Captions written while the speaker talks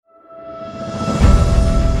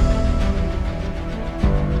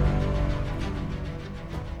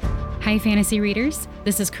Hi, fantasy readers.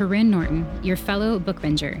 This is Corinne Norton, your fellow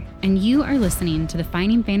bookbinger, and you are listening to the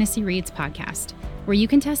Finding Fantasy Reads podcast, where you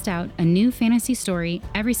can test out a new fantasy story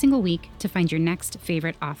every single week to find your next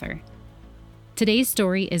favorite author. Today's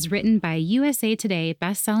story is written by USA Today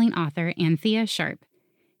bestselling author Anthea Sharp.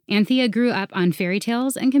 Anthea grew up on fairy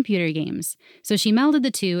tales and computer games, so she melded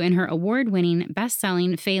the two in her award-winning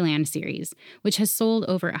best-selling Feyland series, which has sold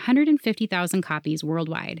over 150,000 copies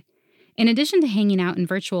worldwide. In addition to hanging out in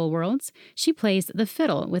virtual worlds, she plays the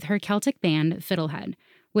fiddle with her Celtic band Fiddlehead,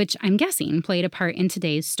 which I'm guessing played a part in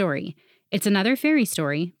today's story. It's another fairy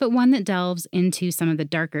story, but one that delves into some of the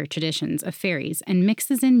darker traditions of fairies and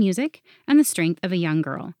mixes in music and the strength of a young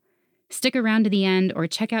girl. Stick around to the end or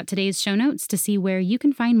check out today's show notes to see where you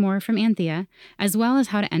can find more from Anthea, as well as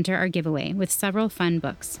how to enter our giveaway with several fun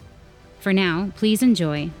books. For now, please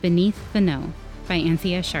enjoy Beneath the Knowe by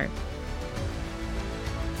Anthea Sharp.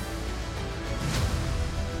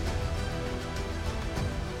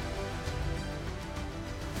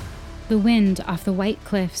 The wind off the white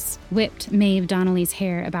cliffs whipped Maeve Donnelly's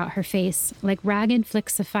hair about her face like ragged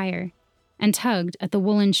flicks of fire, and tugged at the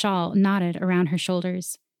woolen shawl knotted around her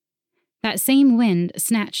shoulders. That same wind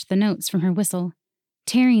snatched the notes from her whistle,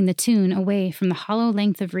 tearing the tune away from the hollow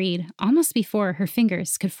length of reed almost before her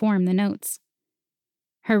fingers could form the notes.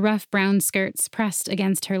 Her rough brown skirts pressed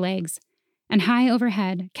against her legs, and high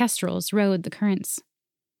overhead kestrels rode the currents.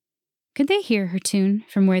 Could they hear her tune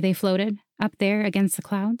from where they floated, up there against the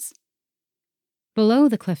clouds? Below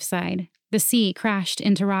the cliffside, the sea crashed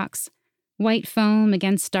into rocks, white foam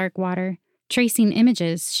against dark water, tracing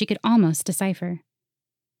images she could almost decipher.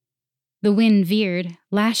 The wind veered,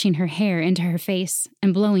 lashing her hair into her face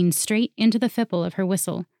and blowing straight into the fipple of her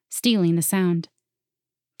whistle, stealing the sound.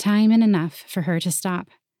 Time and enough for her to stop.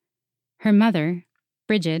 Her mother,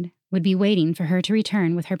 Brigid, would be waiting for her to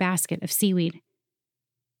return with her basket of seaweed.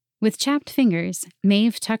 With chapped fingers,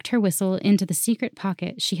 Maeve tucked her whistle into the secret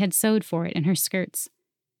pocket she had sewed for it in her skirts.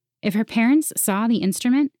 If her parents saw the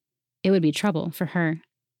instrument, it would be trouble for her.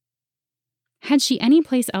 Had she any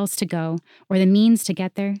place else to go, or the means to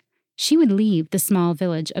get there, she would leave the small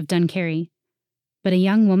village of Duncarry. But a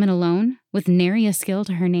young woman alone, with nary a skill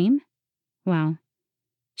to her name? Well,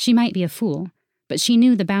 she might be a fool, but she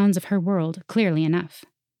knew the bounds of her world clearly enough.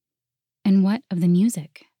 And what of the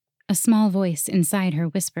music? A small voice inside her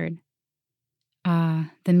whispered.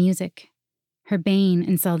 Ah, the music. Her bane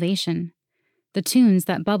and salvation. The tunes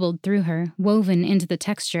that bubbled through her, woven into the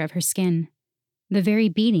texture of her skin. The very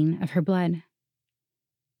beating of her blood.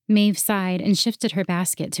 Maeve sighed and shifted her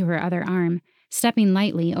basket to her other arm, stepping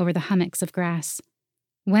lightly over the hummocks of grass.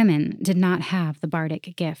 Women did not have the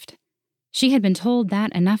bardic gift. She had been told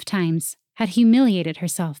that enough times, had humiliated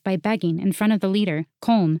herself by begging in front of the leader,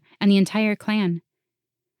 Colm, and the entire clan.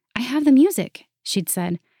 I have the music, she'd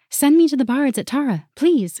said. Send me to the bards at Tara,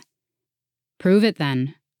 please. Prove it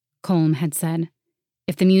then, Colm had said.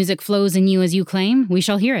 If the music flows in you as you claim, we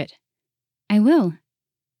shall hear it. I will.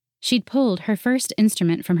 She'd pulled her first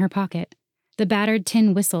instrument from her pocket, the battered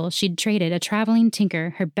tin whistle she'd traded a traveling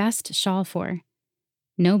tinker her best shawl for.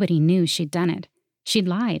 Nobody knew she'd done it. She'd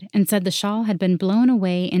lied and said the shawl had been blown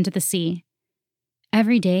away into the sea.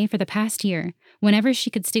 Every day for the past year, whenever she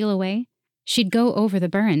could steal away, she'd go over the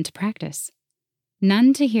burn to practice.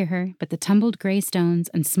 None to hear her but the tumbled gray stones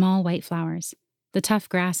and small white flowers, the tough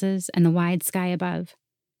grasses and the wide sky above.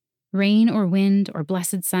 Rain or wind or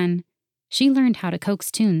blessed sun, she learned how to coax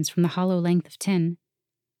tunes from the hollow length of tin.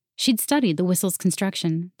 She'd studied the whistle's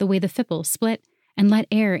construction, the way the fipple split and let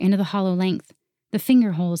air into the hollow length, the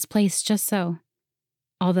finger holes placed just so.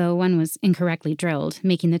 Although one was incorrectly drilled,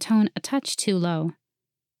 making the tone a touch too low.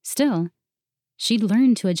 Still, she'd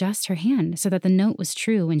learned to adjust her hand so that the note was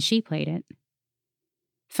true when she played it.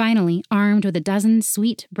 Finally, armed with a dozen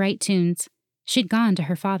sweet, bright tunes, she'd gone to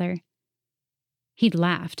her father. He'd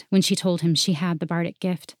laughed when she told him she had the bardic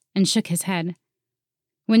gift, and shook his head.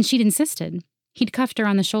 When she'd insisted, he'd cuffed her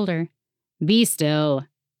on the shoulder. Be still,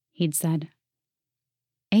 he'd said.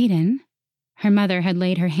 Aiden, her mother had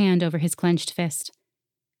laid her hand over his clenched fist.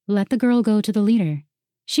 Let the girl go to the leader.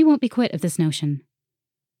 She won't be quit of this notion.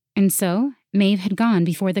 And so, Maeve had gone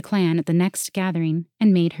before the clan at the next gathering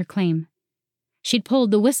and made her claim. She'd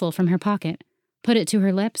pulled the whistle from her pocket, put it to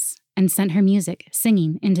her lips, and sent her music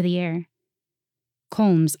singing into the air.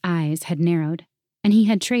 Colm's eyes had narrowed, and he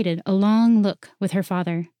had traded a long look with her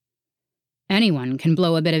father. Anyone can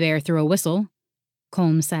blow a bit of air through a whistle,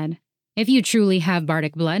 Colm said. If you truly have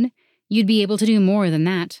bardic blood, you'd be able to do more than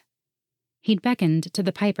that. He'd beckoned to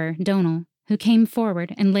the piper, Donal, who came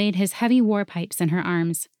forward and laid his heavy war pipes in her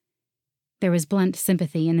arms. There was blunt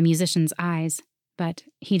sympathy in the musician's eyes, but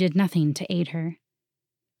he did nothing to aid her.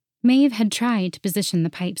 Maeve had tried to position the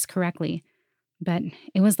pipes correctly, but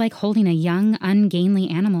it was like holding a young, ungainly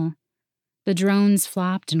animal. The drones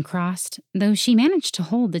flopped and crossed, though she managed to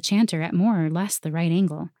hold the chanter at more or less the right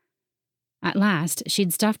angle. At last,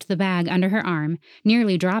 she'd stuffed the bag under her arm,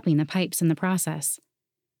 nearly dropping the pipes in the process.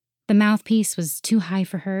 The mouthpiece was too high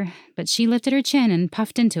for her, but she lifted her chin and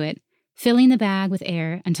puffed into it, filling the bag with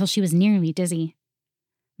air until she was nearly dizzy.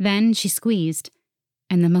 Then she squeezed,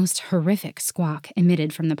 and the most horrific squawk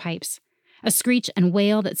emitted from the pipes, a screech and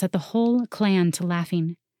wail that set the whole clan to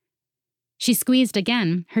laughing. She squeezed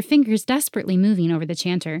again, her fingers desperately moving over the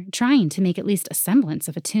chanter, trying to make at least a semblance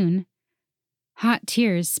of a tune. Hot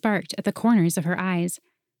tears sparked at the corners of her eyes,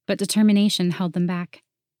 but determination held them back.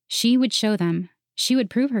 She would show them. She would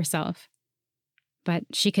prove herself. But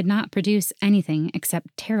she could not produce anything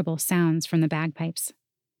except terrible sounds from the bagpipes.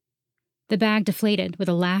 The bag deflated with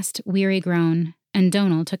a last weary groan, and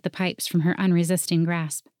Donal took the pipes from her unresisting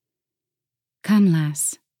grasp. "Come,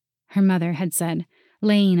 lass," her mother had said,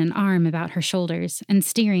 laying an arm about her shoulders and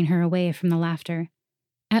steering her away from the laughter.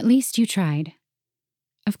 "At least you tried."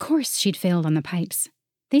 Of course she'd failed on the pipes.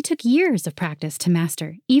 They took years of practice to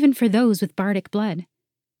master, even for those with bardic blood.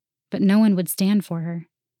 But no one would stand for her.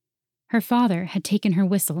 Her father had taken her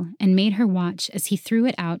whistle and made her watch as he threw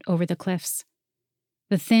it out over the cliffs.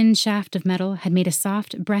 The thin shaft of metal had made a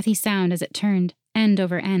soft, breathy sound as it turned, end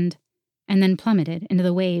over end, and then plummeted into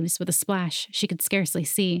the waves with a splash she could scarcely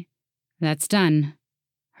see. "That's done,"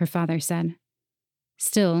 her father said.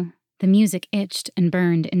 Still, the music itched and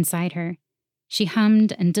burned inside her. She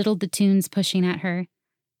hummed and diddled the tunes pushing at her,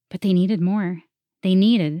 but they needed more. They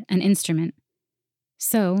needed an instrument.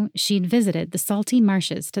 So she'd visited the salty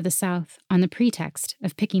marshes to the south on the pretext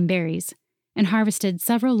of picking berries and harvested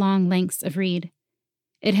several long lengths of reed.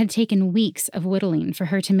 It had taken weeks of whittling for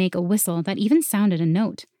her to make a whistle that even sounded a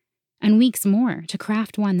note, and weeks more to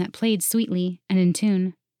craft one that played sweetly and in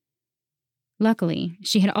tune. Luckily,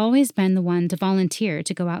 she had always been the one to volunteer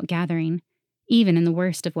to go out gathering, even in the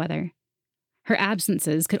worst of weather. Her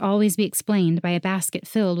absences could always be explained by a basket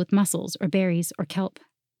filled with mussels or berries or kelp.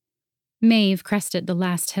 Maeve crested the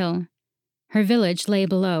last hill. Her village lay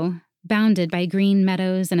below, bounded by green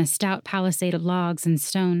meadows and a stout palisade of logs and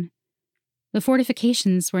stone. The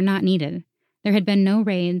fortifications were not needed. There had been no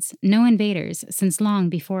raids, no invaders since long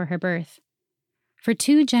before her birth. For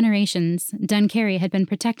 2 generations, Dunkerry had been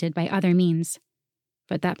protected by other means.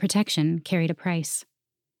 But that protection carried a price.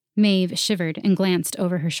 Maeve shivered and glanced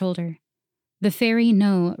over her shoulder. The fairy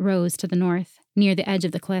Knowe rose to the north, near the edge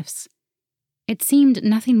of the cliffs. It seemed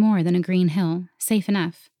nothing more than a green hill, safe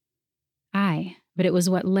enough. Aye, but it was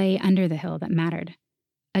what lay under the hill that mattered.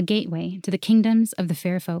 A gateway to the kingdoms of the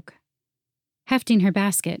fair folk. Hefting her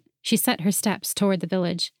basket, she set her steps toward the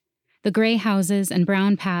village. The gray houses and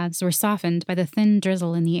brown paths were softened by the thin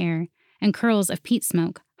drizzle in the air, and curls of peat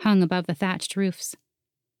smoke hung above the thatched roofs.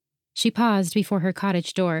 She paused before her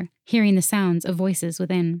cottage door, hearing the sounds of voices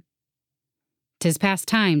within. "'Tis past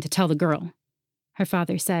time to tell the girl," her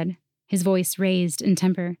father said, his voice raised in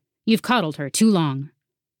temper. "You've coddled her too long."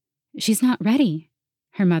 "She's not ready,"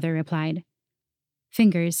 her mother replied.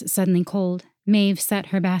 Fingers suddenly cold, Maeve set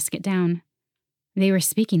her basket down. They were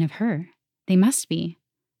speaking of her. They must be.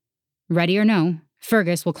 "Ready or no,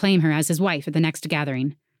 Fergus will claim her as his wife at the next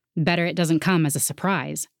gathering. Better it doesn't come as a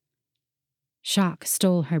surprise." Shock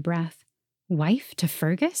stole her breath. Wife to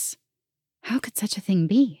Fergus? How could such a thing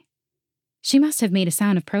be? She must have made a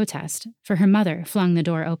sound of protest, for her mother flung the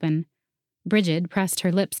door open. Brigid pressed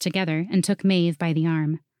her lips together and took Maeve by the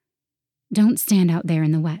arm. "Don't stand out there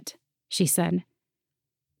in the wet," she said.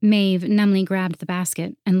 Maeve numbly grabbed the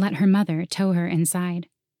basket and let her mother tow her inside.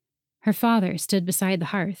 Her father stood beside the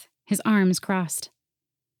hearth, his arms crossed.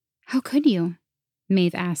 "How could you?"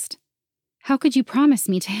 Maeve asked. "How could you promise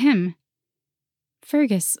me to him?"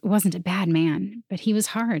 Fergus wasn't a bad man, but he was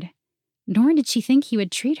hard. Nor did she think he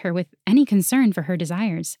would treat her with any concern for her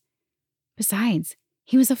desires. Besides,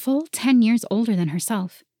 he was a full 10 years older than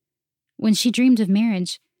herself. When she dreamed of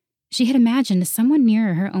marriage, she had imagined someone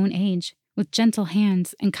nearer her own age, with gentle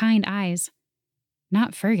hands and kind eyes.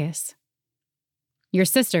 Not Fergus. "Your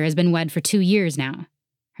sister has been wed for 2 years now,"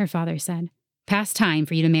 her father said. "Past time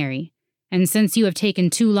for you to marry. And since you have taken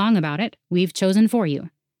too long about it, we've chosen for you.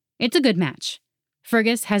 It's a good match.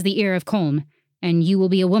 Fergus has the ear of Colm, and you will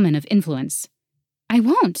be a woman of influence." "I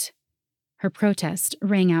won't!" Her protest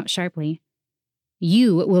rang out sharply.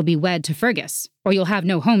 "You will be wed to Fergus, or you'll have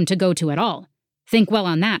no home to go to at all. Think well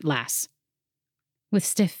on that, lass." With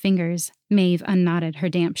stiff fingers, Maeve unknotted her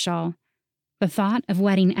damp shawl. The thought of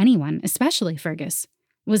wedding anyone, especially Fergus,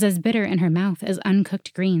 was as bitter in her mouth as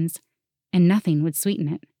uncooked greens, and nothing would sweeten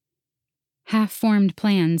it. Half-formed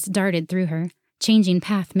plans darted through her, changing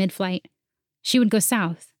path mid-flight. She would go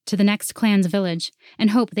south, to the next clan's village, and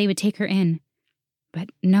hope they would take her in. But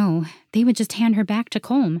no, they would just hand her back to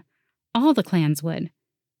Colm. All the clans would.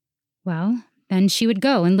 Well, then she would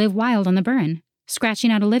go and live wild on the Burren,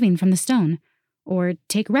 scratching out a living from the stone, or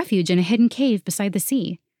take refuge in a hidden cave beside the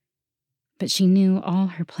sea. But she knew all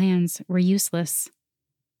her plans were useless.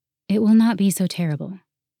 "It will not be so terrible,"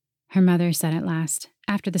 her mother said at last,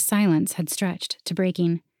 after the silence had stretched to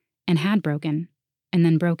breaking, and had broken, and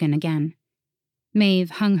then broken again.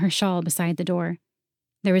 Maeve hung her shawl beside the door.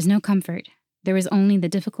 There was no comfort. There was only the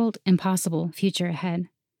difficult, impossible future ahead.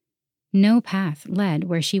 No path led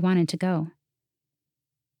where she wanted to go.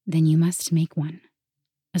 "Then you must make one,"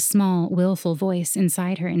 a small, willful voice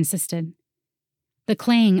inside her insisted. The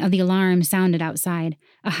clang of the alarm sounded outside,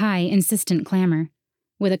 a high, insistent clamor.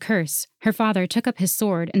 With a curse, her father took up his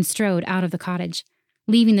sword and strode out of the cottage,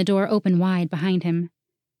 leaving the door open wide behind him.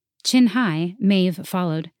 Chin high, Maeve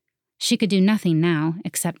followed. She could do nothing now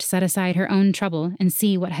except set aside her own trouble and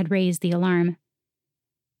see what had raised the alarm.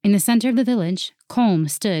 In the center of the village, Colm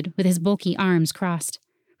stood with his bulky arms crossed.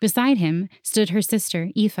 Beside him stood her sister,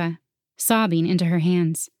 Aoife, sobbing into her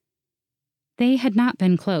hands. They had not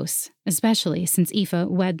been close, especially since Aoife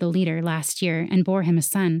wed the leader last year and bore him a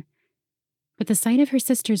son. But the sight of her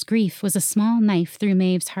sister's grief was a small knife through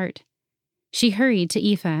Maeve's heart. She hurried to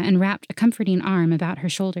Aoife and wrapped a comforting arm about her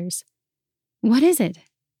shoulders. "What is it?"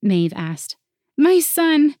 Maeve asked. "My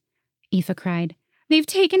son!" Aoife cried. "They've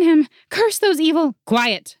taken him! Curse those evil—"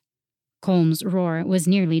 "Quiet!" Colm's roar was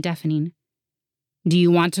nearly deafening. "Do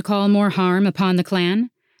you want to call more harm upon the clan?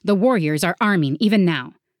 The warriors are arming even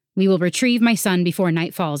now. We will retrieve my son before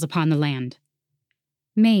night falls upon the land."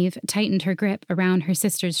 Maeve tightened her grip around her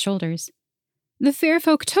sister's shoulders. "The fair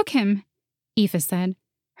folk took him," Aoife said,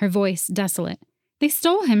 her voice desolate. "They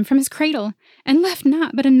stole him from his cradle and left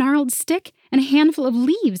naught but a gnarled stick and a handful of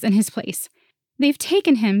leaves in his place. They've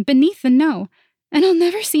taken him beneath the Knowe, and I'll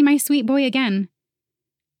never see my sweet boy again."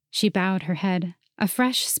 She bowed her head, a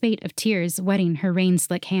fresh spate of tears wetting her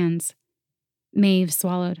rain-slick hands. Maeve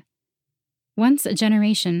swallowed. Once a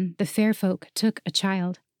generation, the fair folk took a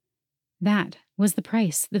child. That was the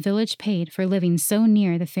price the village paid for living so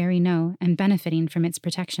near the fairy Knowe and benefiting from its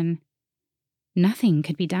protection. Nothing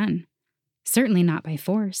could be done. Certainly not by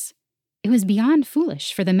force. It was beyond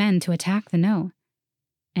foolish for the men to attack the Knowe.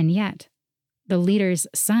 And yet, the leader's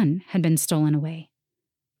son had been stolen away.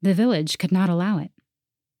 The village could not allow it.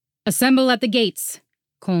 "Assemble at the gates!"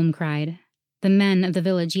 Colm cried. The men of the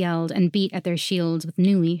village yelled and beat at their shields with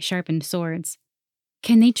newly sharpened swords.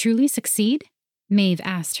 "Can they truly succeed?" Maeve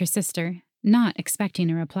asked her sister, not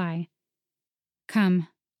expecting a reply. "Come,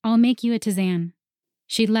 I'll make you a tisane."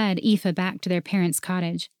 She led Aoife back to their parents'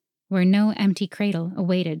 cottage, where no empty cradle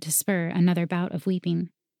awaited to spur another bout of weeping.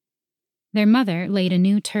 Their mother laid a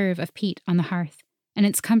new turf of peat on the hearth, and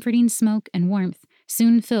its comforting smoke and warmth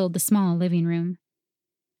soon filled the small living room.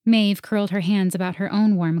 Maeve curled her hands about her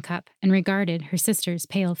own warm cup and regarded her sister's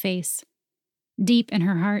pale face. Deep in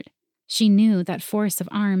her heart, she knew that force of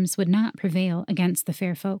arms would not prevail against the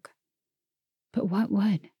fair folk. But what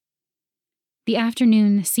would? The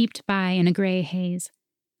afternoon seeped by in a gray haze.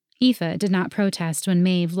 Aoife did not protest when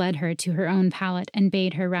Maeve led her to her own pallet and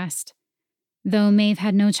bade her rest. Though Maeve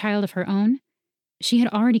had no child of her own, she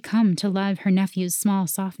had already come to love her nephew's small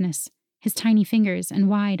softness, his tiny fingers and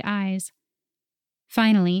wide eyes.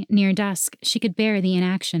 Finally, near dusk, she could bear the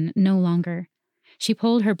inaction no longer. She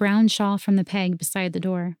pulled her brown shawl from the peg beside the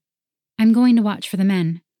door. "I'm going to watch for the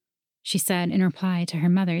men," she said in reply to her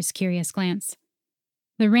mother's curious glance.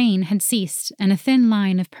 The rain had ceased, and a thin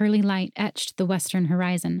line of pearly light etched the western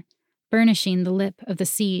horizon, burnishing the lip of the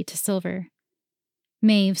sea to silver.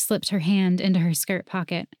 Maeve slipped her hand into her skirt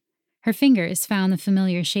pocket. Her fingers found the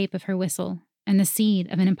familiar shape of her whistle, and the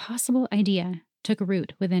seed of an impossible idea took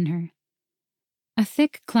root within her. A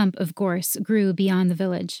thick clump of gorse grew beyond the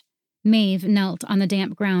village. Maeve knelt on the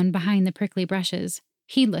damp ground behind the prickly brushes,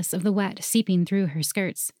 heedless of the wet seeping through her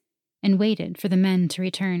skirts, and waited for the men to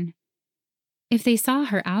return. If they saw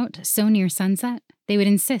her out so near sunset, they would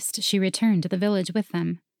insist she return to the village with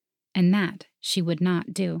them, and that she would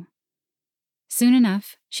not do. Soon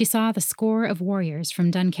enough, she saw the score of warriors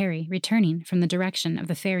from Dunkerry returning from the direction of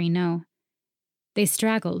the fairy Knowe. They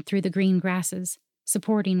straggled through the green grasses,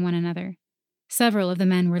 supporting one another. Several of the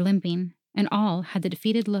men were limping, and all had the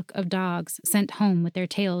defeated look of dogs sent home with their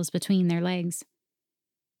tails between their legs.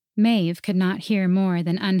 Maeve could not hear more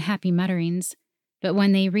than unhappy mutterings, but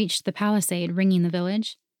when they reached the palisade ringing the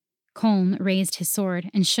village, Colm raised his sword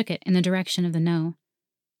and shook it in the direction of the Knowe.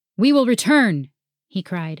 "We will return," he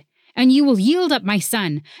cried, and you will yield up my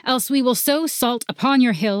son, else we will sow salt upon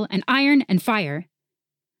your hill, and iron and fire."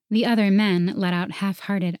 The other men let out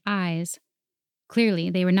half-hearted eyes. Clearly,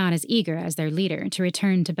 they were not as eager as their leader to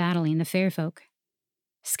return to battling the fair folk.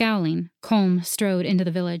 Scowling, Colm strode into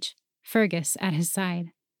the village, Fergus at his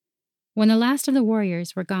side. When the last of the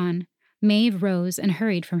warriors were gone, Maeve rose and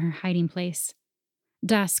hurried from her hiding place.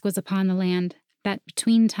 Dusk was upon the land, that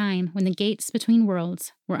between time when the gates between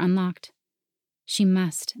worlds were unlocked. She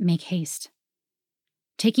must make haste.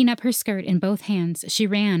 Taking up her skirt in both hands, she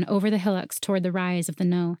ran over the hillocks toward the rise of the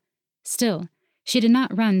Knowe. Still, she did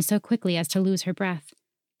not run so quickly as to lose her breath.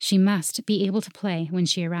 She must be able to play when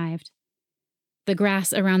she arrived. The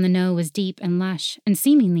grass around the Knowe was deep and lush, and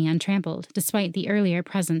seemingly untrampled, despite the earlier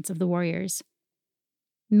presence of the warriors.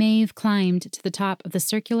 Maeve climbed to the top of the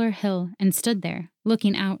circular hill and stood there,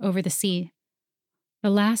 looking out over the sea. The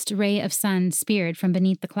last ray of sun speared from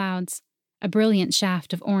beneath the clouds, a brilliant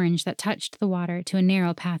shaft of orange that touched the water to a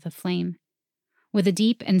narrow path of flame. With a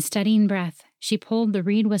deep and steadying breath, she pulled the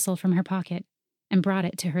reed whistle from her pocket and brought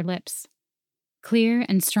it to her lips. Clear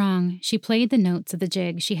and strong, she played the notes of the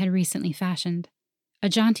jig she had recently fashioned, a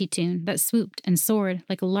jaunty tune that swooped and soared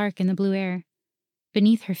like a lark in the blue air.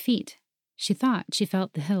 Beneath her feet, she thought she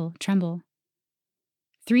felt the hill tremble.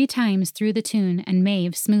 3 times through the tune, and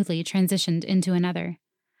Maeve smoothly transitioned into another,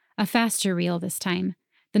 a faster reel this time,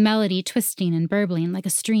 the melody twisting and burbling like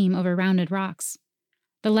a stream over rounded rocks.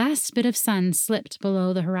 The last bit of sun slipped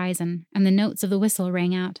below the horizon, and the notes of the whistle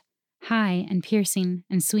rang out, high and piercing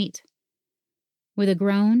and sweet. With a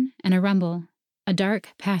groan and a rumble, a dark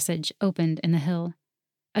passage opened in the hill,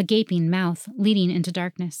 a gaping mouth leading into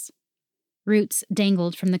darkness. Roots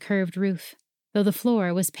dangled from the curved roof, though the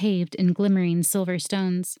floor was paved in glimmering silver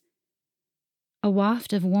stones. A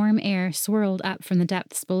waft of warm air swirled up from the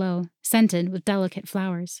depths below, scented with delicate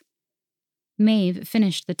flowers. Maeve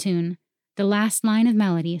finished the tune, the last line of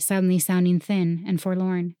melody suddenly sounding thin and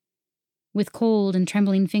forlorn. With cold and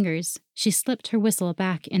trembling fingers, she slipped her whistle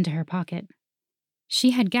back into her pocket.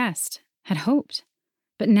 She had guessed, had hoped,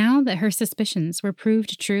 but now that her suspicions were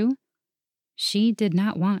proved true, she did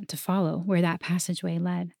not want to follow where that passageway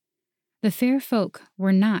led. The fair folk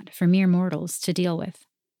were not for mere mortals to deal with.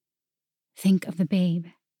 Think of the babe,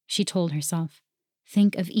 she told herself.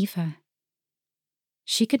 Think of Aoife.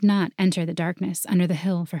 She could not enter the darkness under the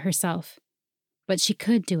hill for herself, but she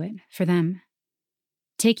could do it for them.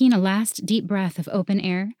 Taking a last deep breath of open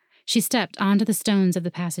air, she stepped onto the stones of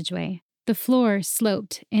the passageway. The floor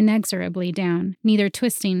sloped inexorably down, neither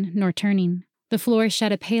twisting nor turning. The floor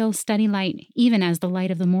shed a pale, steady light, even as the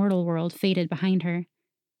light of the mortal world faded behind her.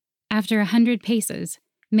 After 100 paces,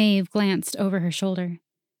 Maeve glanced over her shoulder.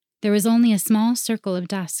 There was only a small circle of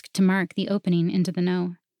dusk to mark the opening into the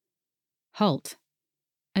Knowe. "Halt,"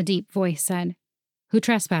 a deep voice said. "Who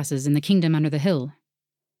trespasses in the kingdom under the hill?"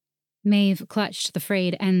 Maeve clutched the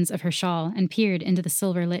frayed ends of her shawl and peered into the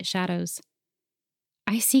silver-lit shadows.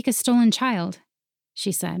 "I seek a stolen child,"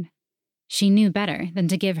 she said. She knew better than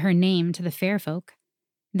to give her name to the fair folk.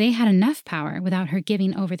 They had enough power without her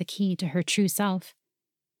giving over the key to her true self.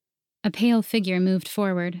 A pale figure moved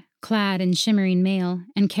forward, clad in shimmering mail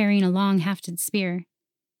and carrying a long hafted spear.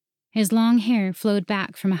 His long hair flowed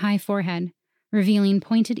back from a high forehead, revealing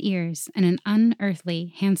pointed ears and an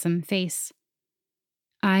unearthly, handsome face.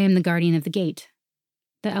 "I am the guardian of the gate,"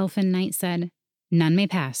 the elfin knight said. "None may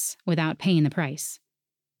pass without paying the price."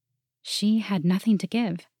 She had nothing to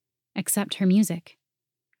give, except her music.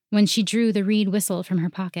 When she drew the reed whistle from her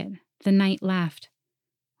pocket, the knight laughed.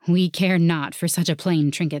 "We care not for such a plain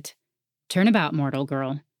trinket. Turn about, mortal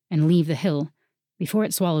girl, and leave the hill before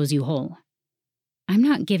it swallows you whole." "I'm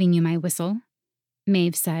not giving you my whistle,"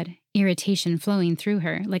 Maeve said, irritation flowing through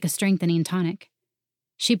her like a strengthening tonic.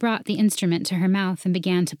 She brought the instrument to her mouth and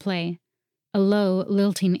began to play, a low,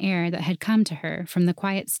 lilting air that had come to her from the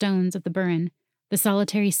quiet stones of the burren, the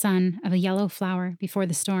solitary sun of a yellow flower before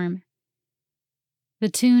the storm. The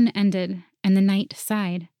tune ended, and the knight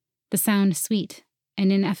sighed, the sound sweet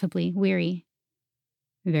and ineffably weary.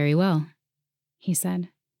 "Very well," he said.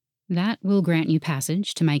 "That will grant you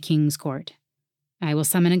passage to my king's court. I will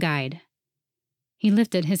summon a guide." He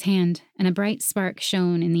lifted his hand, and a bright spark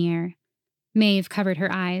shone in the air. Maeve covered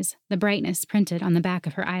her eyes, the brightness printed on the back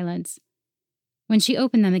of her eyelids. When she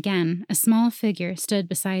opened them again, a small figure stood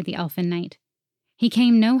beside the elfin knight. He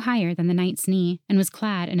came no higher than the knight's knee, and was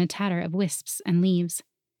clad in a tatter of wisps and leaves.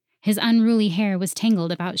 His unruly hair was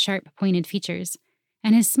tangled about sharp-pointed features,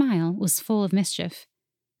 and his smile was full of mischief,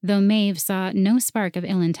 though Maeve saw no spark of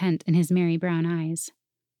ill intent in his merry brown eyes.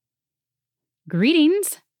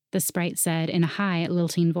 "Greetings," the sprite said in a high,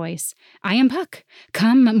 lilting voice. "I am Puck.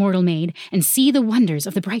 Come, mortal maid, and see the wonders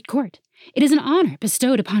of the bright court. It is an honor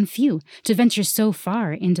bestowed upon few to venture so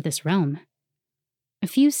far into this realm." A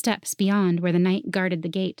few steps beyond where the knight guarded the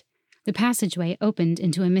gate, the passageway opened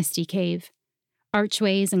into a misty cave.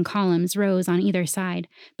 Archways and columns rose on either side,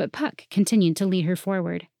 but Puck continued to lead her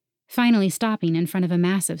forward, finally stopping in front of a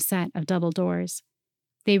massive set of double doors.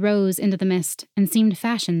 They rose into the mist and seemed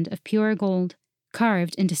fashioned of pure gold,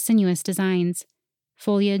 carved into sinuous designs,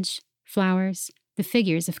 foliage, flowers, the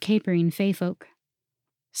figures of capering fae folk.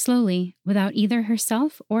 Slowly, without either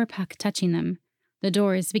herself or Puck touching them, the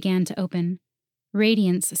doors began to open.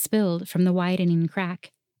 Radiance spilled from the widening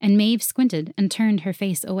crack, and Maeve squinted and turned her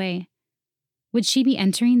face away. Would she be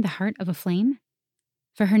entering the heart of a flame?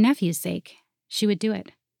 For her nephew's sake, she would do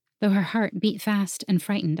it, though her heart beat fast and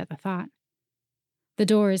frightened at the thought. The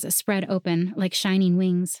doors spread open like shining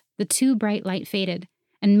wings, the too bright light faded,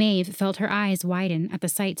 and Maeve felt her eyes widen at the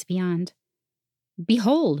sights beyond.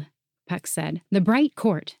 "Behold," Puck said, "the bright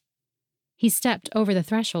court." He stepped over the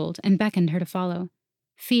threshold and beckoned her to follow.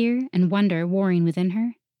 Fear and wonder warring within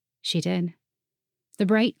her, she did. The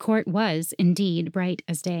bright court was, indeed, bright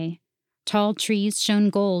as day. Tall trees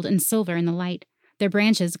shone gold and silver in the light, their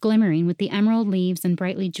branches glimmering with the emerald leaves and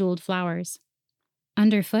brightly jeweled flowers.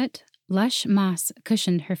 Underfoot, lush moss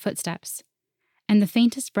cushioned her footsteps, and the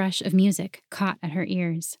faintest brush of music caught at her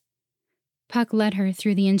ears. Puck led her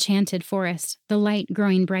through the enchanted forest, the light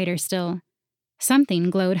growing brighter still.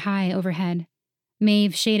 Something glowed high overhead.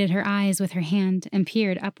 Maeve shaded her eyes with her hand and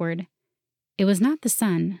peered upward. It was not the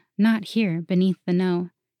sun, not here beneath the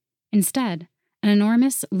Knowe. Instead, an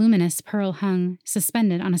enormous, luminous pearl hung,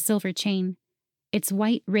 suspended on a silver chain. Its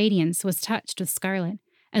white radiance was touched with scarlet,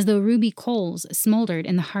 as though ruby coals smoldered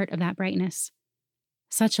in the heart of that brightness.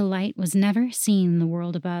 Such a light was never seen in the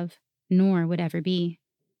world above, nor would ever be.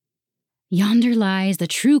 "Yonder lies the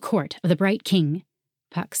true court of the Bright King,"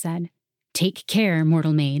 Puck said. "Take care,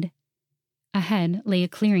 mortal maid." Ahead lay a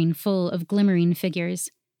clearing full of glimmering figures,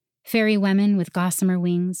 fairy women with gossamer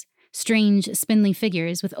wings, strange spindly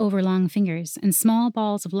figures with overlong fingers, and small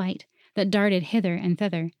balls of light that darted hither and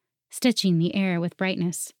thither, stitching the air with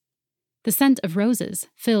brightness. The scent of roses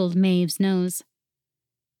filled Maeve's nose.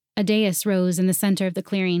 A dais rose in the center of the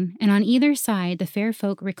clearing, and on either side the fair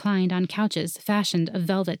folk reclined on couches fashioned of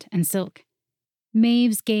velvet and silk.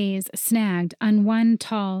 Maeve's gaze snagged on one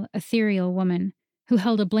tall, ethereal woman who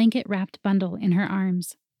held a blanket-wrapped bundle in her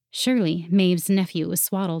arms. Surely Maeve's nephew was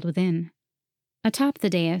swaddled within. Atop the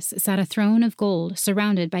dais sat a throne of gold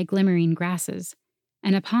surrounded by glimmering grasses,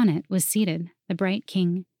 and upon it was seated the Bright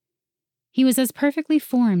King. He was as perfectly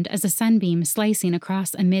formed as a sunbeam slicing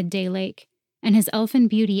across a midday lake, and his elfin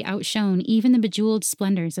beauty outshone even the bejeweled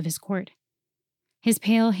splendors of his court. His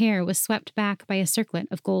pale hair was swept back by a circlet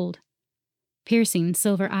of gold. Piercing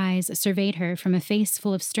silver eyes surveyed her from a face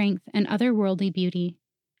full of strength and otherworldly beauty.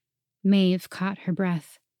 Maeve caught her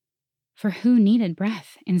breath. For who needed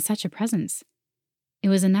breath in such a presence? It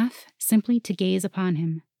was enough simply to gaze upon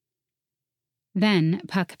him. Then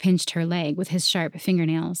Puck pinched her leg with his sharp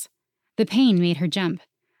fingernails. The pain made her jump,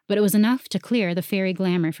 but it was enough to clear the fairy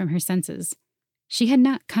glamour from her senses. She had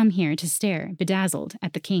not come here to stare, bedazzled,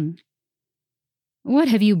 at the king. "What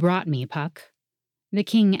have you brought me, Puck?" the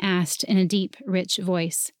king asked in a deep, rich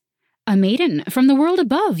voice. "A maiden from the world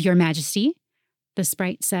above, your majesty," the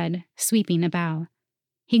sprite said, sweeping a bow.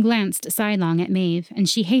 He glanced sidelong at Maeve, and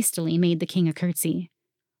she hastily made the king a curtsy.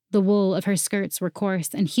 The wool of her skirts were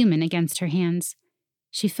coarse and human against her hands.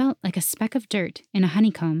 She felt like a speck of dirt in a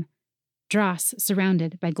honeycomb, dross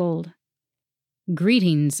surrounded by gold.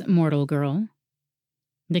 "Greetings, mortal girl,"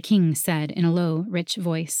 the king said in a low, rich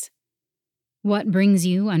voice. "What brings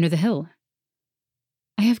you under the hill?"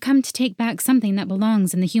 "I have come to take back something that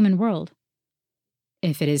belongs in the human world."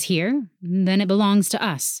 "If it is here, then it belongs to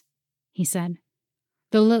us," he said.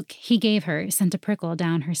 The look he gave her sent a prickle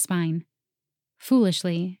down her spine.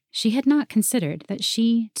 Foolishly, she had not considered that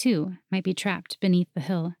she, too, might be trapped beneath the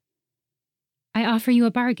hill. "I offer you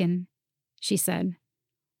a bargain," she said.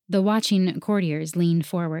 The watching courtiers leaned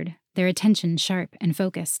forward, their attention sharp and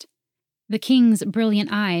focused. The king's brilliant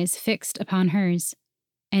eyes fixed upon hers,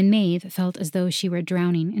 and Maeve felt as though she were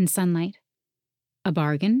drowning in sunlight. "A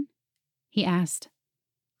bargain?" he asked.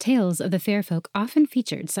 Tales of the fair folk often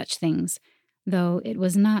featured such things, though it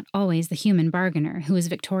was not always the human bargainer who was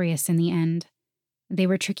victorious in the end. They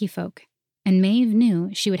were tricky folk, and Maeve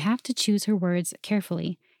knew she would have to choose her words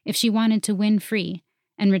carefully if she wanted to win free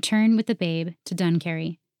and return with the babe to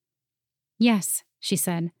Dunkerry. "Yes," she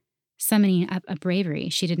said, summoning up a bravery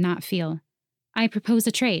she did not feel. "I propose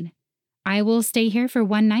a trade. I will stay here for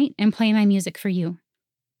one night and play my music for you."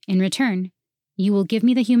 In return, you will give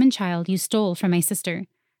me the human child you stole from my sister,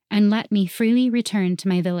 and let me freely return to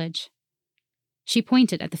my village." She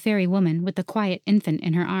pointed at the fairy woman with the quiet infant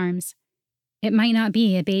in her arms. It might not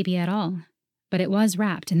be a baby at all, but it was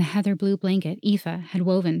wrapped in the heather blue blanket Aoife had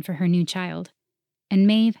woven for her new child, and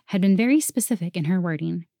Maeve had been very specific in her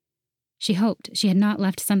wording. She hoped she had not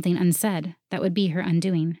left something unsaid that would be her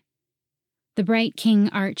undoing. The bright king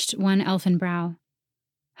arched one elfin brow.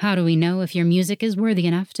 "How do we know if your music is worthy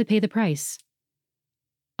enough to pay the price?"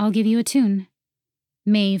 "I'll give you a tune."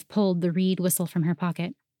 Maeve pulled the reed whistle from her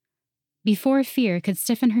pocket. Before fear could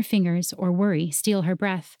stiffen her fingers or worry steal her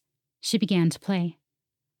breath, she began to play.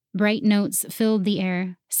 Bright notes filled the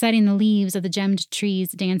air, setting the leaves of the gemmed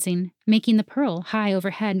trees dancing, making the pearl high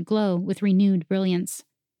overhead glow with renewed brilliance.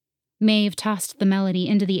 Maeve tossed the melody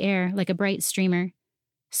into the air like a bright streamer.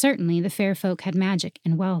 Certainly the fair folk had magic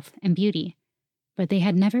and wealth and beauty, but they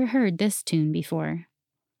had never heard this tune before.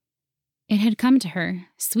 It had come to her,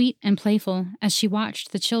 sweet and playful, as she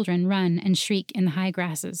watched the children run and shriek in the high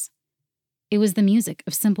grasses. It was the music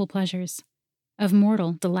of simple pleasures, of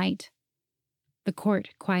mortal delight. The court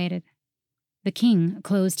quieted. The king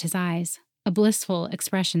closed his eyes, a blissful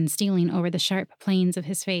expression stealing over the sharp planes of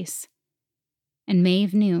his face. And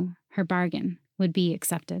Maeve knew her bargain would be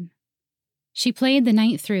accepted. She played the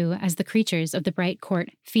night through as the creatures of the bright court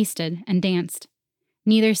feasted and danced.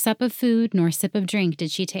 Neither sup of food nor sip of drink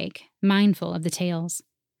did she take, mindful of the tales.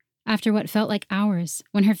 After what felt like hours,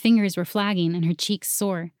 when her fingers were flagging and her cheeks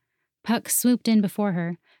sore, Puck swooped in before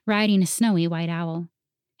her, riding a snowy white owl.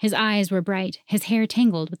 His eyes were bright, his hair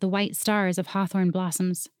tangled with the white stars of hawthorn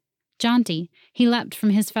blossoms. Jaunty, he leapt from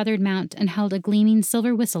his feathered mount and held a gleaming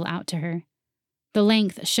silver whistle out to her. The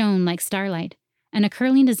length shone like starlight, and a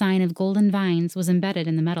curling design of golden vines was embedded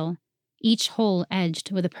in the metal, each hole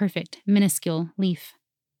edged with a perfect, minuscule leaf.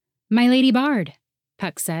 "My Lady Bard,"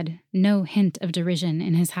 Puck said, no hint of derision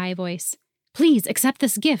in his high voice. "Please accept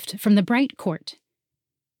this gift from the bright court."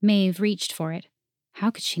 Maeve reached for it. How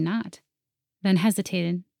could she not? Then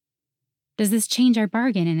hesitated. "Does this change our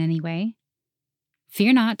bargain in any way?"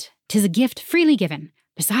 "Fear not, 'tis a gift freely given.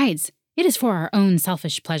 Besides, it is for our own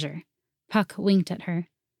selfish pleasure." Puck winked at her.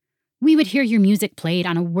 "We would hear your music played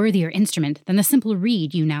on a worthier instrument than the simple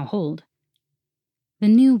reed you now hold." The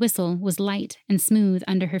new whistle was light and smooth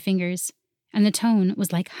under her fingers, and the tone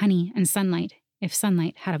was like honey and sunlight, if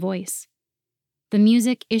sunlight had a voice. The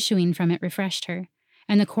music issuing from it refreshed her,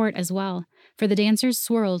 and the court as well, for the dancers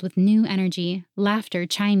swirled with new energy, laughter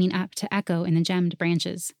chiming up to echo in the gemmed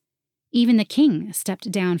branches. Even the king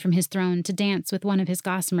stepped down from his throne to dance with one of his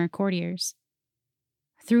gossamer courtiers.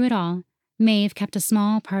 Through it all, Maeve kept a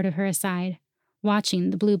small part of her aside, watching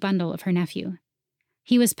the blue bundle of her nephew.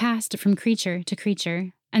 He was passed from creature to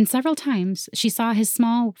creature, and several times she saw his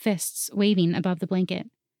small fists waving above the blanket.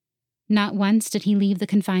 Not once did he leave the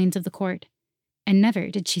confines of the court, and never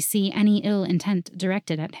did she see any ill intent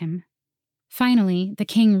directed at him. Finally, the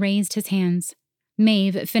king raised his hands.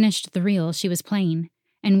 Maeve finished the reel she was playing,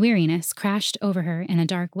 and weariness crashed over her in a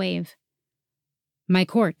dark wave. "My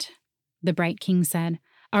court," the bright king said,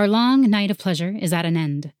 "our long night of pleasure is at an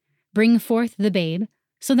end. Bring forth the babe,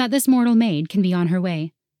 so that this mortal maid can be on her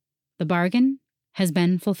way. The bargain has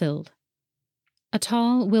been fulfilled." A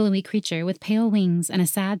tall, willowy creature with pale wings and a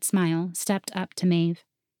sad smile stepped up to Maeve.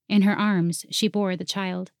 In her arms, she bore the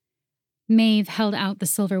child. Maeve held out the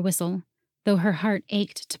silver whistle, though her heart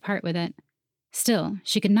ached to part with it. Still,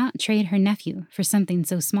 she could not trade her nephew for something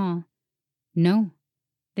so small. "No,"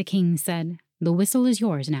 the king said, "the whistle is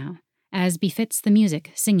yours now, as befits the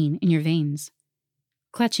music singing in your veins."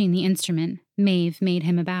 Clutching the instrument, Maeve made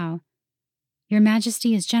him a bow. "Your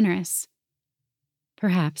Majesty is generous."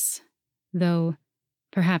 "Perhaps, though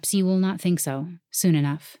perhaps you will not think so soon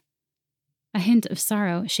enough." A hint of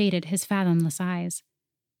sorrow shaded his fathomless eyes.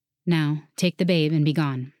 "Now, take the babe and be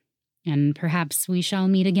gone, and perhaps we shall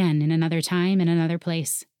meet again in another time and another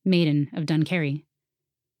place, maiden of Dunkerry."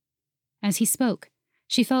 As he spoke,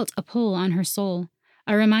 she felt a pull on her soul,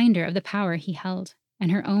 a reminder of the power he held,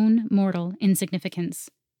 and her own mortal insignificance.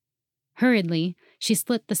 Hurriedly, she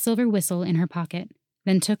slipped the silver whistle in her pocket,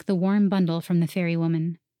 then took the warm bundle from the fairy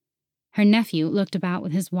woman. Her nephew looked about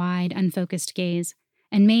with his wide, unfocused gaze,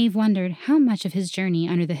 and Maeve wondered how much of his journey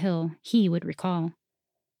under the hill he would recall.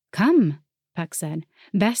 "Come," Puck said.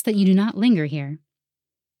 "Best that you do not linger here."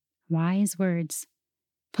 Wise words.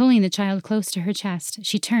 Pulling the child close to her chest,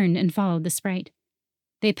 she turned and followed the sprite.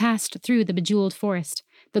 They passed through the bejeweled forest,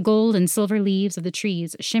 the gold and silver leaves of the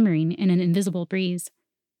trees shimmering in an invisible breeze.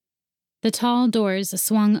 The tall doors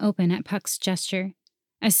swung open at Puck's gesture.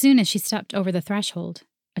 As soon as she stepped over the threshold,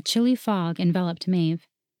 a chilly fog enveloped Maeve.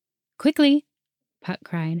 "Quickly!" Puck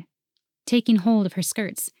cried. Taking hold of her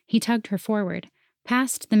skirts, he tugged her forward,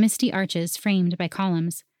 past the misty arches framed by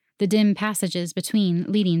columns, the dim passages between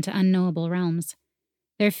leading to unknowable realms.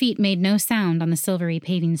 Their feet made no sound on the silvery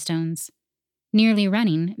paving stones. Nearly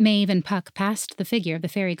running, Maeve and Puck passed the figure of the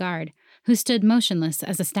fairy guard, who stood motionless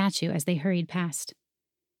as a statue as they hurried past.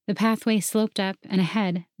 The pathway sloped up, and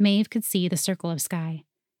ahead, Maeve could see the circle of sky.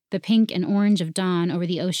 The pink and orange of dawn over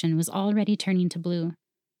the ocean was already turning to blue.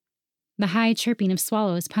 The high chirping of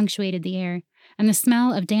swallows punctuated the air, and the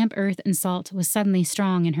smell of damp earth and salt was suddenly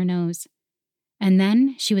strong in her nose. And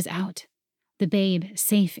then she was out, the babe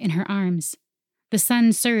safe in her arms. The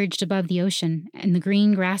sun surged above the ocean, and the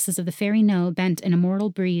green grasses of the fairy Knowe bent an immortal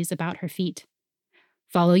breeze about her feet.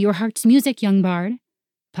 "Follow your heart's music, young bard,"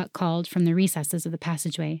 Puck called from the recesses of the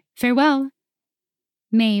passageway. "Farewell!"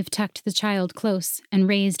 Maeve tucked the child close and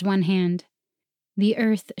raised one hand. The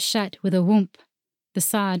earth shut with a whoomp, the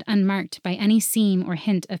sod unmarked by any seam or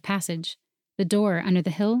hint of passage. The door under the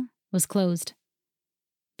hill was closed.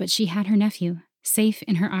 But she had her nephew, safe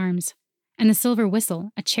in her arms, and the silver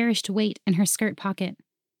whistle, a cherished weight in her skirt pocket.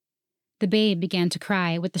 The babe began to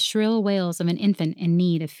cry with the shrill wails of an infant in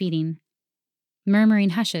need of feeding.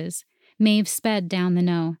 Murmuring hushes, Maeve sped down the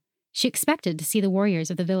Knowe. She expected to see the warriors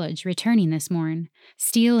of the village returning this morn,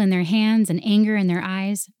 steel in their hands and anger in their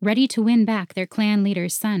eyes, ready to win back their clan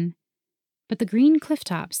leader's son. But the green cliff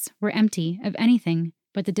tops were empty of anything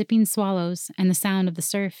but the dipping swallows and the sound of the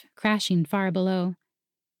surf crashing far below.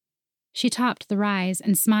 She topped the rise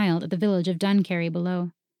and smiled at the village of Duncarry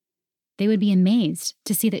below. They would be amazed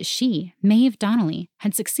to see that she, Maeve Donnelly,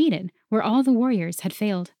 had succeeded where all the warriors had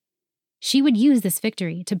failed. She would use this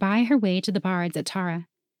victory to buy her way to the bards at Tara.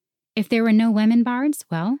 If there were no women bards,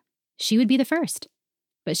 well, she would be the first.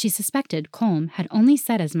 But she suspected Colm had only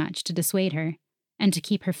said as much to dissuade her, and to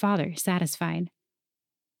keep her father satisfied.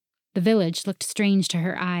 The village looked strange to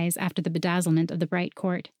her eyes after the bedazzlement of the bright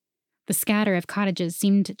court. The scatter of cottages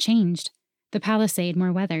seemed changed, the palisade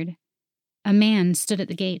more weathered. A man stood at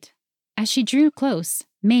the gate. As she drew close,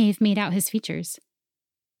 Maeve made out his features.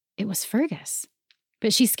 It was Fergus,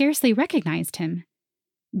 but she scarcely recognized him.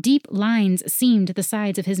 Deep lines seamed the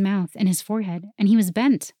sides of his mouth and his forehead, and he was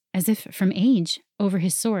bent, as if from age, over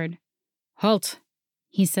his sword. "Halt,"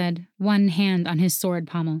 he said, one hand on his sword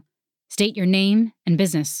pommel. "State your name and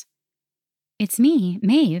business." "It's me,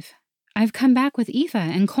 Maeve. I've come back with Aoife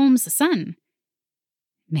and Colm's son."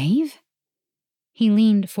 "Maeve?" He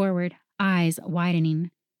leaned forward, eyes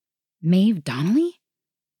widening. "Maeve Donnelly?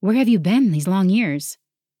 Where have you been these long years?"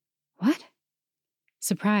 "What?"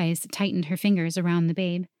 Surprise tightened her fingers around the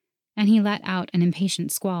babe, and he let out an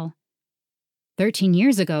impatient squall. 13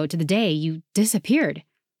 years ago to the day you disappeared,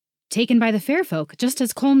 taken by the fair folk just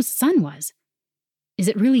as Colm's son was. Is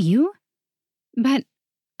it really you?" "But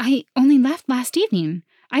I only left last evening.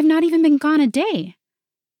 I've not even been gone a day."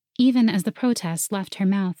 Even as the protest left her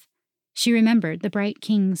mouth, she remembered the bright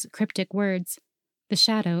king's cryptic words, the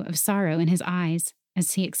shadow of sorrow in his eyes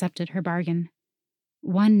as he accepted her bargain.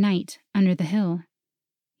 One night under the hill,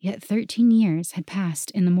 yet 13 years had passed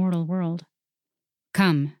in the mortal world.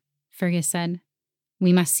 "Come," Fergus said.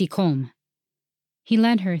 "We must see Colm." He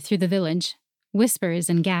led her through the village. Whispers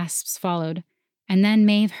and gasps followed, and then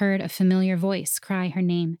Maeve heard a familiar voice cry her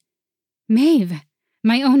name. "Maeve!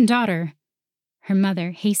 My own daughter!" Her mother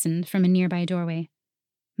hastened from a nearby doorway.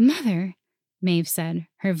 "Mother," Maeve said,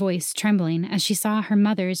 her voice trembling as she saw her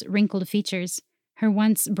mother's wrinkled features, her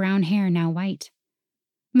once brown hair now white.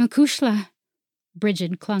 "Macushla!"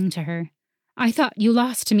 Brigid clung to her. "I thought you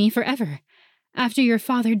lost me forever. After your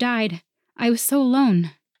father died, I was so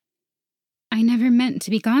alone." "I never meant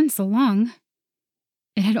to be gone so long."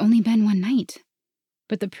 It had only been one night,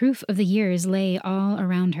 but the proof of the years lay all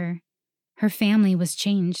around her. Her family was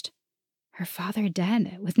changed. Her father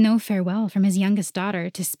dead, with no farewell from his youngest daughter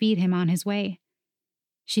to speed him on his way.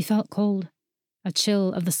 She felt cold, a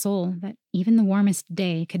chill of the soul that even the warmest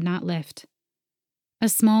day could not lift. A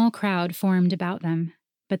small crowd formed about them,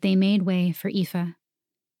 but they made way for Aoife.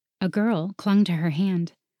 A girl clung to her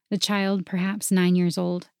hand, the child perhaps 9 years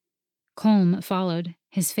old. Colm followed,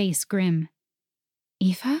 his face grim.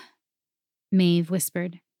 "Aoife?" Maeve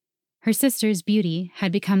whispered. Her sister's beauty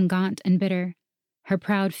had become gaunt and bitter, her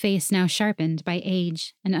proud face now sharpened by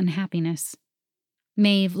age and unhappiness.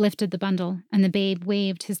 Maeve lifted the bundle, and the babe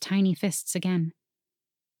waved his tiny fists again.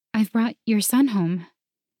 "I've brought your son home."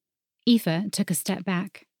 Aoife took a step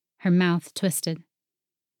back, her mouth twisted.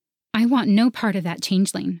 "I want no part of that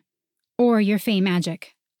changeling, or your fey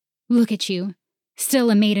magic. Look at you, still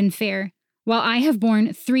a maiden fair, while I have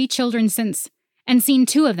borne 3 children since, and seen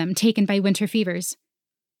 2 of them taken by winter fevers.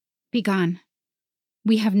 Begone.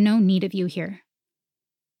 We have no need of you here.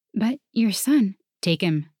 But your son. Take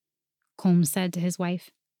him, Colm said to his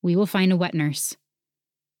wife. We will find a wet nurse.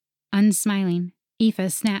 Unsmiling,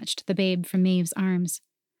 Aoife snatched the babe from Maeve's arms.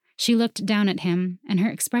 She looked down at him, and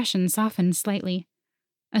her expression softened slightly,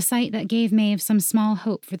 a sight that gave Maeve some small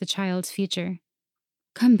hope for the child's future.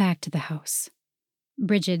 Come back to the house.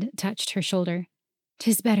 Brigid touched her shoulder.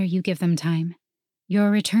 'Tis better you give them time.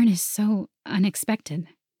 Your return is so unexpected.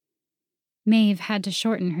 Maeve had to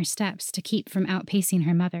shorten her steps to keep from outpacing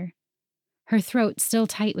her mother. Her throat still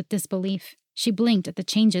tight with disbelief, she blinked at the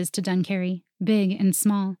changes to Dunkerry, big and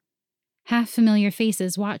small. Half-familiar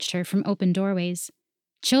faces watched her from open doorways.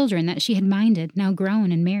 Children that she had minded, now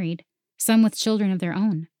grown and married, some with children of their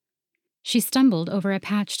own. She stumbled over a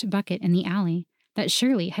patched bucket in the alley that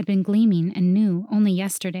surely had been gleaming and new only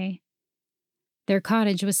yesterday. Their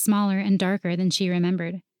cottage was smaller and darker than she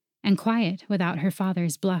remembered, and quiet without her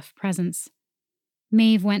father's bluff presence.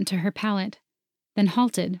 Maeve went to her pallet, then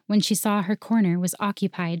halted when she saw her corner was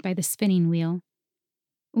occupied by the spinning wheel.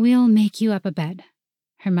 We'll make you up a bed,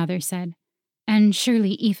 her mother said, and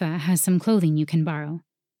surely Aoife has some clothing you can borrow.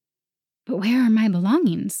 But where are my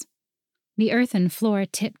belongings? The earthen floor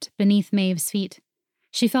tipped beneath Maeve's feet.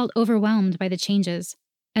 She felt overwhelmed by the changes,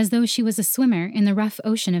 as though she was a swimmer in the rough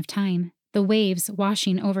ocean of time, the waves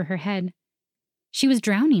washing over her head. She was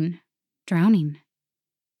drowning.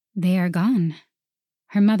 They are gone.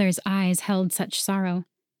 Her mother's eyes held such sorrow.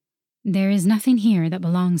 There is nothing here that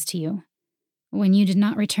belongs to you. When you did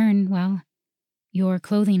not return, well, your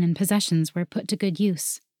clothing and possessions were put to good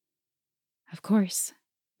use. Of course,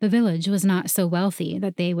 the village was not so wealthy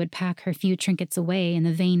that they would pack her few trinkets away in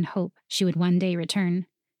the vain hope she would one day return.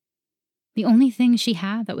 The only thing she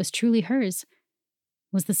had that was truly hers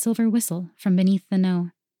was the silver whistle from beneath the Knowe,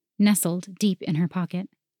 nestled deep in her pocket.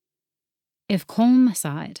 If Colm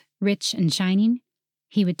saw it, rich and shining,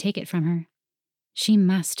 he would take it from her. She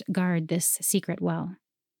must guard this secret well.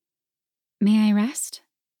 May I rest?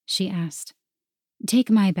 She asked. Take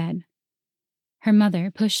my bed. Her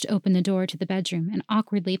mother pushed open the door to the bedroom and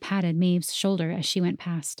awkwardly patted Maeve's shoulder as she went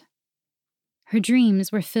past. Her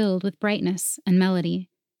dreams were filled with brightness and melody.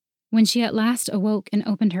 When she at last awoke and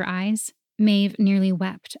opened her eyes, Maeve nearly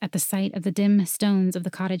wept at the sight of the dim stones of the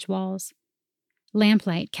cottage walls.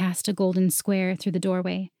 Lamplight cast a golden square through the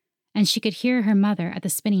doorway, and she could hear her mother at the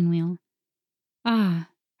spinning wheel. Ah,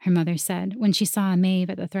 her mother said when she saw Maeve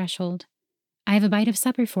at the threshold. I have a bite of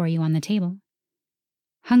supper for you on the table.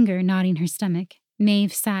 Hunger knotting her stomach,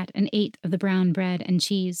 Maeve sat and ate of the brown bread and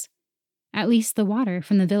cheese. At least the water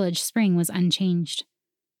from the village spring was unchanged,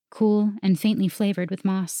 cool and faintly flavored with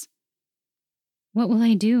moss. What will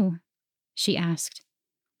I do? She asked.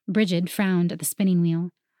 Brigid frowned at the spinning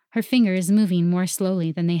wheel, her fingers moving more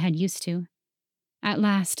slowly than they had used to. At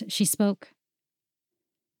last she spoke.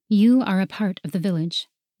 You are a part of the village.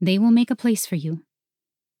 They will make a place for you.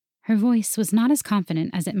 Her voice was not as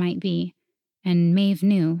confident as it might be, and Maeve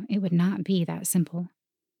knew it would not be that simple.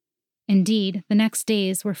 Indeed, the next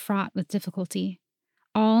days were fraught with difficulty.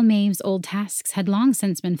 All Maeve's old tasks had long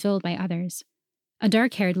since been filled by others. A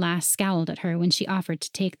dark-haired lass scowled at her when she offered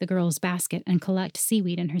to take the girl's basket and collect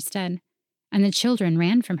seaweed in her stead, and the children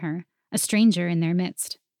ran from her, a stranger in their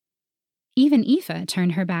midst. Even Aoife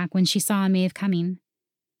turned her back when she saw Maeve coming.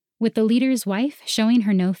 With the leader's wife showing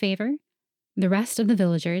her no favor, the rest of the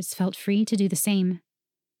villagers felt free to do the same.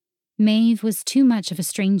 Maeve was too much of a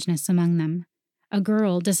strangeness among them. A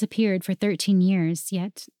girl disappeared for 13 years,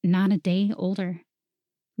 yet not a day older.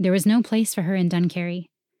 There was no place for her in Dunkerry,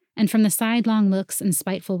 and from the sidelong looks and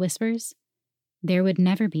spiteful whispers, there would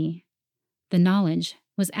never be. The knowledge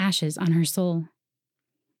was ashes on her soul.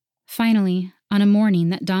 Finally, on a morning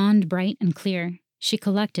that dawned bright and clear, she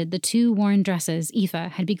collected the 2 worn dresses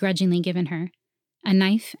Aoife had begrudgingly given her, a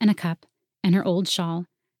knife and a cup, and her old shawl,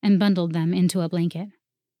 and bundled them into a blanket.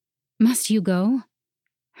 Must you go?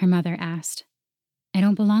 Her mother asked. I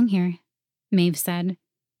don't belong here, Maeve said.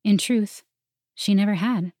 In truth, she never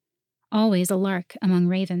had. Always a lark among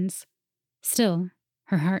ravens. Still,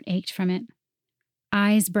 her heart ached from it.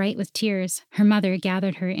 Eyes bright with tears, her mother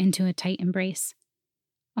gathered her into a tight embrace.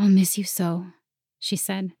 I'll miss you so, she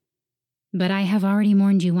said. But I have already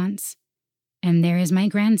mourned you once, and there is my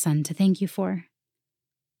grandson to thank you for.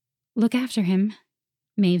 Look after him,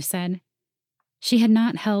 Maeve said. She had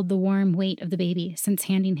not held the warm weight of the baby since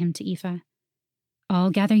handing him to Aoife. I'll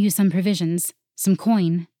gather you some provisions, some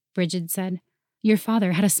coin, Brigid said. Your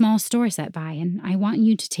father had a small store set by, and I want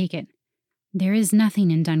you to take it. There is nothing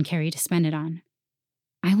in Dunkerry to spend it on.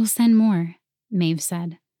 I will send more, Maeve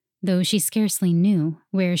said, though she scarcely knew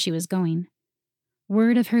where she was going.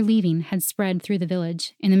 Word of her leaving had spread through the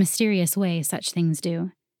village in the mysterious way such things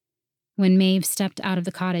do. When Maeve stepped out of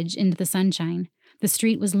the cottage into the sunshine, the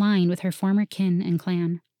street was lined with her former kin and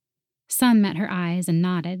clan. Some met her eyes and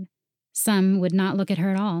nodded. Some would not look at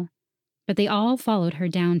her at all, but they all followed her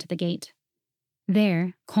down to the gate.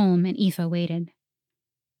 There, Colm and Aoife waited.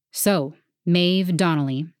 "So, Maeve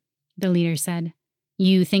Donnelly," the leader said,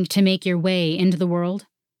 "you think to make your way into the world?"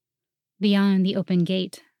 Beyond the open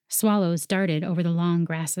gate, swallows darted over the long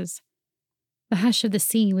grasses. The hush of the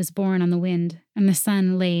sea was borne on the wind, and the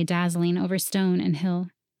sun lay dazzling over stone and hill.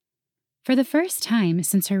 For the first time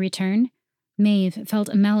since her return, Maeve felt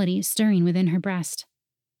a melody stirring within her breast.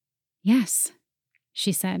 "Yes,"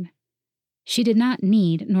 she said. She did not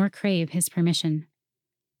need nor crave his permission.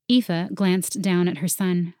 Aoife glanced down at her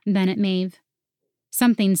son, then at Maeve.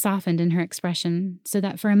 Something softened in her expression, so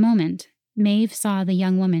that for a moment, Maeve saw the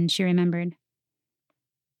young woman she remembered.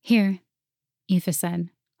 "Here," Aoife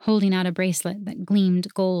said, holding out a bracelet that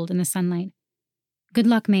gleamed gold in the sunlight. "Good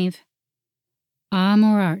luck, Maeve." "Ah,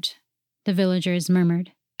 more art," the villagers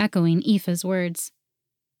murmured, echoing Aoife's words.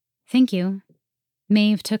 "Thank you."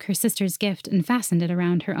 Maeve took her sister's gift and fastened it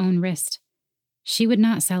around her own wrist. She would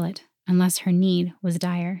not sell it unless her need was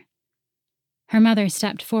dire. Her mother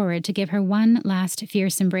stepped forward to give her one last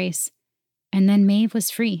fierce embrace, and then Maeve was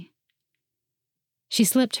free. She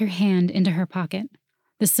slipped her hand into her pocket.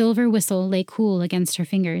 The silver whistle lay cool against her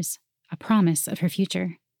fingers, a promise of her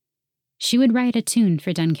future. She would write a tune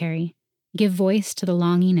for Dunkerry, give voice to the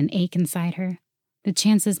longing and ache inside her, the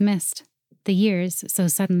chances missed, the years so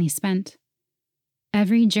suddenly spent.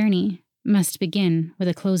 Every journey must begin with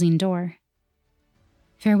a closing door.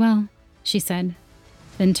 "Farewell," she said,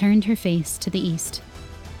 then turned her face to the east,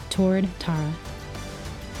 toward Tara.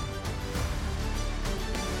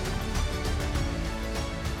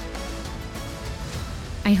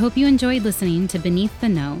 I hope you enjoyed listening to Beneath the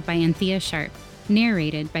Knowe by Anthea Sharp,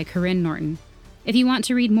 narrated by Corinne Norton. If you want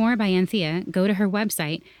to read more by Anthea, go to her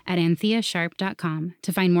website at antheasharp.com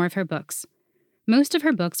to find more of her books. Most of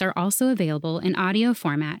her books are also available in audio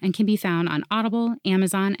format and can be found on Audible,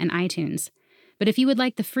 Amazon, and iTunes. But if you would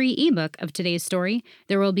like the free ebook of today's story,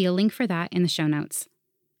 there will be a link for that in the show notes.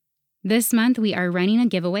 This month, we are running a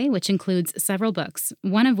giveaway which includes several books,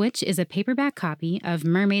 one of which is a paperback copy of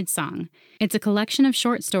Mermaid Song. It's a collection of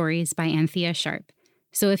short stories by Anthea Sharp.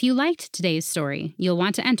 So if you liked today's story, you'll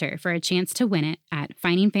want to enter for a chance to win it at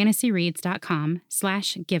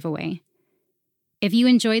findingfantasyreads.com/giveaway. If you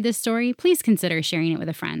enjoyed this story, please consider sharing it with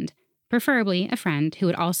a friend, preferably a friend who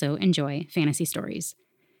would also enjoy fantasy stories.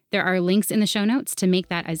 There are links in the show notes to make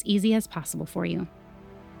that as easy as possible for you.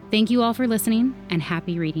 Thank you all for listening, and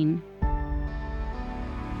happy reading.